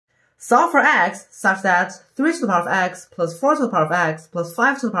Solve for x such that 3 to the power of x plus 4 to the power of x plus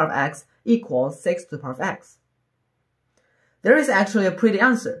 5 to the power of x equals 6 to the power of x. There is actually a pretty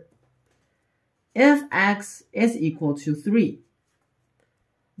answer. If x is equal to 3,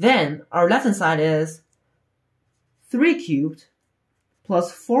 then our left-hand side is 3 cubed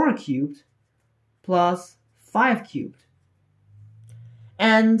plus 4 cubed plus 5 cubed.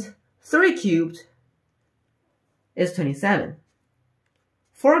 And 3 cubed is 27.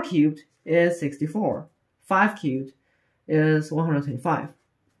 4 cubed is 64. 5 cubed is 125.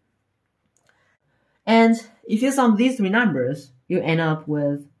 And if you sum these three numbers, you end up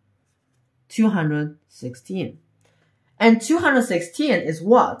with 216. And 216 is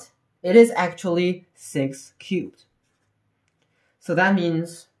what? It is actually 6 cubed. So that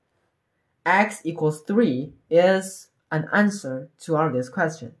means x equals 3 is an answer to this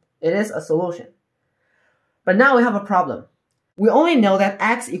question. It is a solution. But now we have a problem. We only know that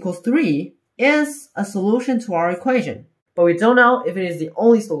x equals 3 is a solution to our equation, but we don't know if it is the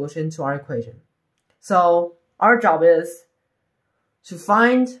only solution to our equation. So our job is to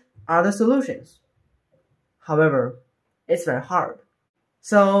find other solutions. However, it's very hard.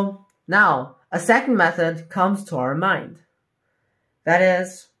 So now a second method comes to our mind. That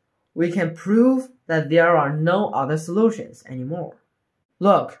is, we can prove that there are no other solutions anymore.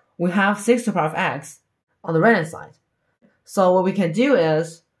 Look, we have 6 to the power of x on the right-hand side. So what we can do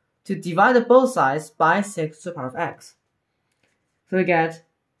is to divide both sides by 6 to the power of x. So we get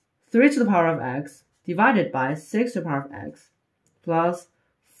 3 to the power of x divided by 6 to the power of x plus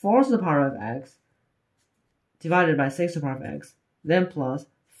 4 to the power of x divided by 6 to the power of x, then plus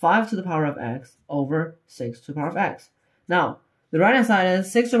 5 to the power of x over 6 to the power of x. Now, the right-hand side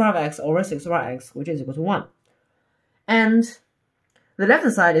is 6 to the power of x over 6 to the power of x, which is equal to 1. And the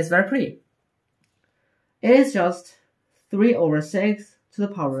left-hand side is very pretty. It is just 3 over 6 to the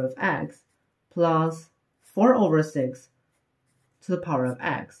power of x plus 4 over 6 to the power of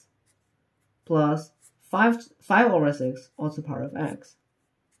x plus 5 over 6 all to the power of x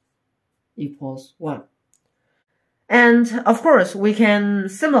equals 1. And of course, we can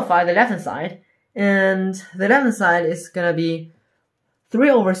simplify the left-hand side, and the left-hand side is going to be 3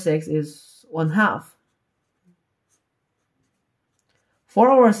 over 6 is 1/2.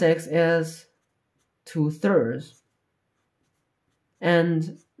 4 over 6 is 2/3.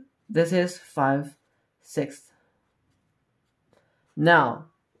 And this is 5/6. Now,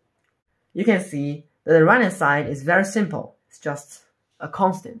 you can see that the right-hand side is very simple. It's just a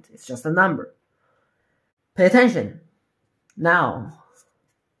constant. It's just a number. Pay attention. Now,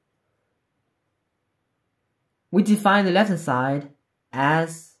 we define the left-hand side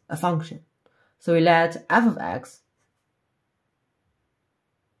as a function. So we let f of x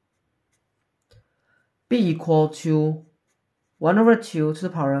be equal to 1 over 2 to the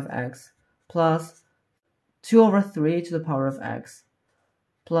power of x plus 2 over 3 to the power of x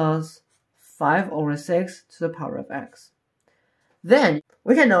plus 5 over 6 to the power of x. Then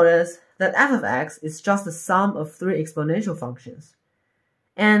we can notice that f of x is just the sum of 3 exponential functions.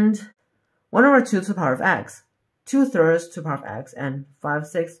 And 1 over 2 to the power of x, 2/3 to the power of x, and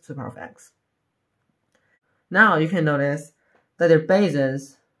 5/6 to the power of x. Now you can notice that their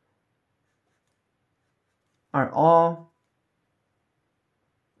bases are all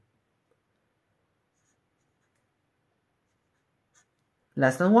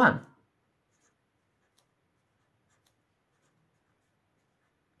less than 1.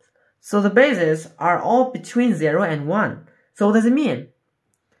 So the bases are all between 0 and 1. So what does it mean?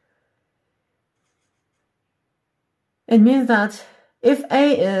 It means that if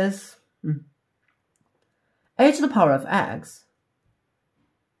a is a to the power of x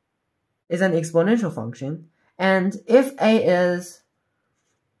is an exponential function, and if a is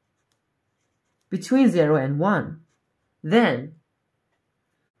between 0 and 1, then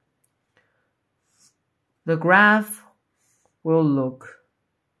the graph will look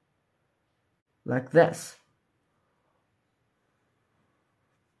like this.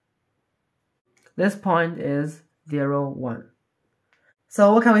 This point is 0, 1.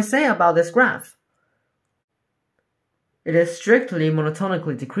 So what can we say about this graph? It is strictly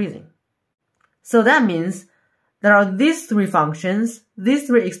monotonically decreasing. So that means there are these 3 functions, these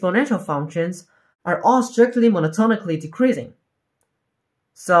 3 exponential functions are all strictly monotonically decreasing.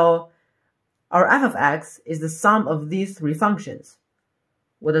 So our f of x is the sum of these 3 functions.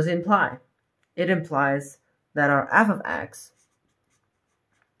 What does it imply? It implies that our f of x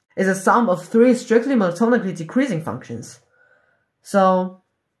is a sum of 3 strictly monotonically decreasing functions. So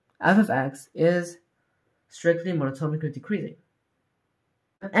f of x is strictly monotonically decreasing.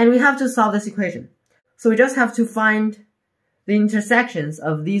 And we have to solve this equation. So we just have to find the intersections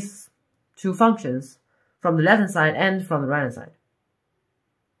of these two functions from the left-hand side and from the right-hand side.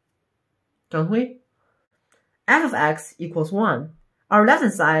 Don't we? F of x equals 1. Our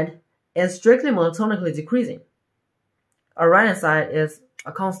left-hand side is strictly monotonically decreasing. Our right-hand side is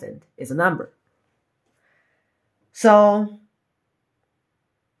a constant, it's a number. So,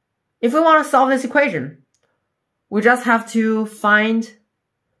 if we want to solve this equation, we just have to find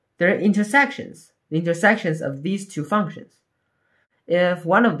their intersections, the intersections of these two functions. If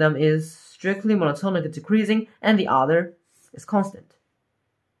one of them is strictly monotonically decreasing and the other is constant.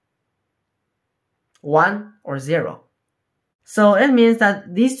 1 or 0. So it means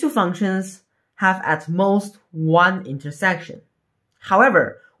that these two functions have at most one intersection.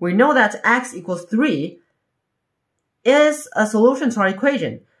 However, we know that x equals 3 is a solution to our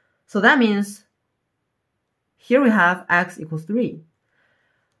equation. So that means here we have x equals 3.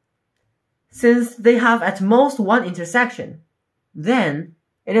 Since they have at most one intersection, then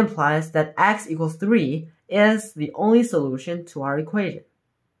it implies that x equals 3 is the only solution to our equation.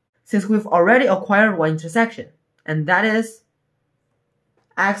 Since we've already acquired one intersection, and that is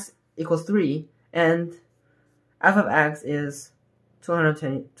x equals 3, and f of x is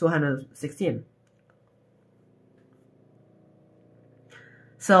 216.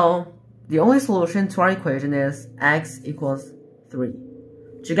 So, the only solution to our equation is x equals 3.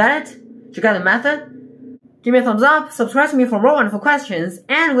 Did you get it? Did you get the method? Give me a thumbs up, subscribe to me for more wonderful questions,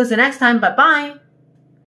 and we'll see you next time. Bye-bye!